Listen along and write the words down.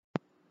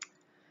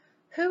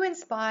Who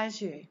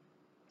inspires you?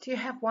 Do you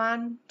have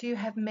one? Do you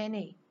have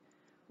many?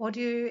 Or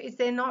is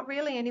there not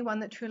really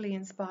anyone that truly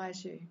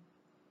inspires you?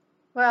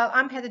 Well,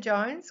 I'm Heather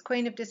Jones,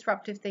 Queen of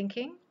Disruptive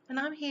Thinking, and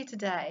I'm here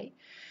today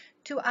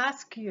to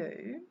ask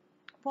you,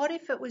 what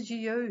if it was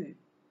you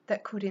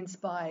that could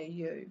inspire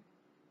you?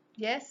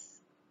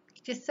 Yes,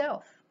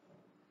 yourself.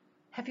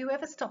 Have you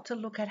ever stopped to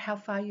look at how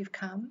far you've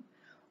come,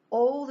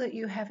 all that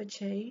you have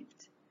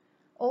achieved,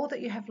 all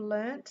that you have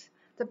learnt,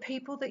 the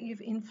people that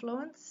you've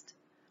influenced?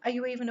 Are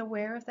you even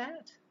aware of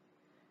that?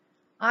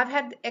 I've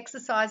had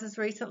exercises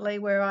recently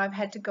where I've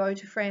had to go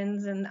to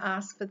friends and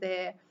ask for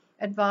their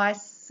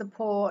advice,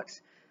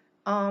 support,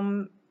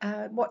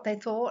 what they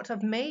thought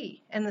of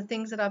me and the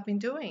things that I've been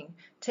doing,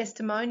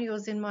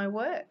 testimonials in my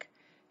work.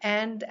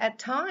 And at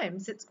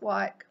times it's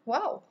like,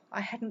 whoa,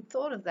 I hadn't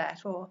thought of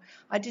that, or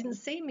I didn't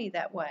see me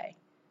that way.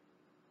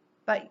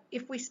 But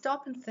if we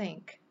stop and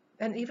think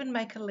and even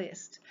make a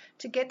list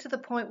to get to the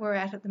point we're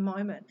at the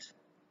moment,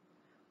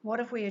 what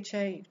have we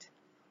achieved?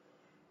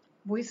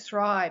 We've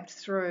thrived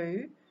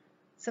through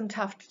some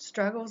tough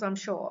struggles, I'm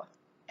sure,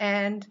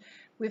 and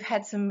we've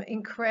had some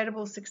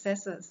incredible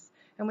successes,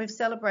 and we've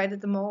celebrated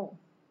them all.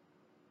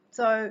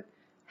 So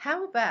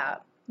how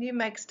about you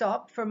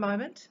stop for a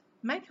moment,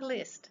 make a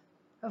list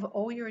of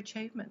all your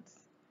achievements,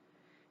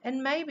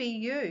 and maybe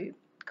you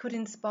could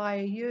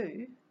inspire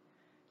you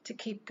to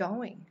keep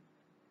going,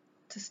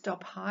 to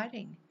stop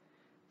hiding,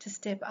 to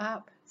step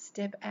up,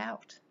 step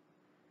out,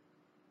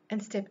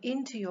 and step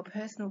into your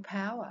personal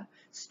power,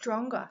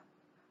 stronger,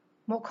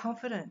 more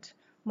confident,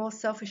 more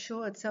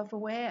self-assured,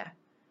 self-aware,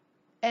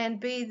 and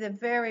be the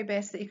very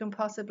best that you can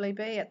possibly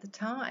be at the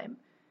time,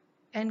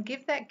 and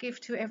give that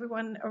gift to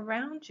everyone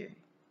around you.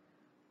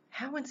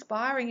 How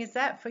inspiring is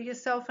that for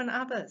yourself and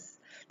others?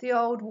 The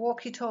old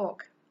walk your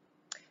talk.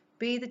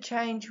 Be the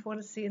change you want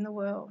to see in the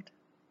world.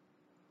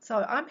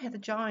 So I'm Heather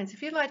Jones.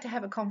 If you'd like to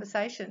have a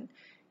conversation,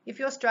 if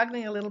you're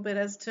struggling a little bit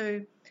as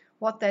to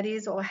what that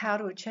is or how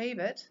to achieve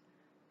it,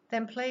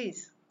 then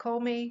please call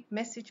me,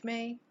 message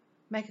me,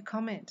 make a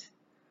comment.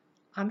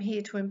 I'm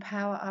here to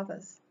empower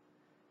others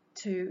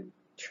to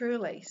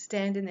truly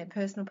stand in their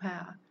personal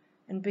power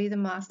and be the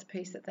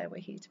masterpiece that they were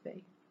here to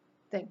be.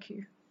 Thank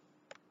you.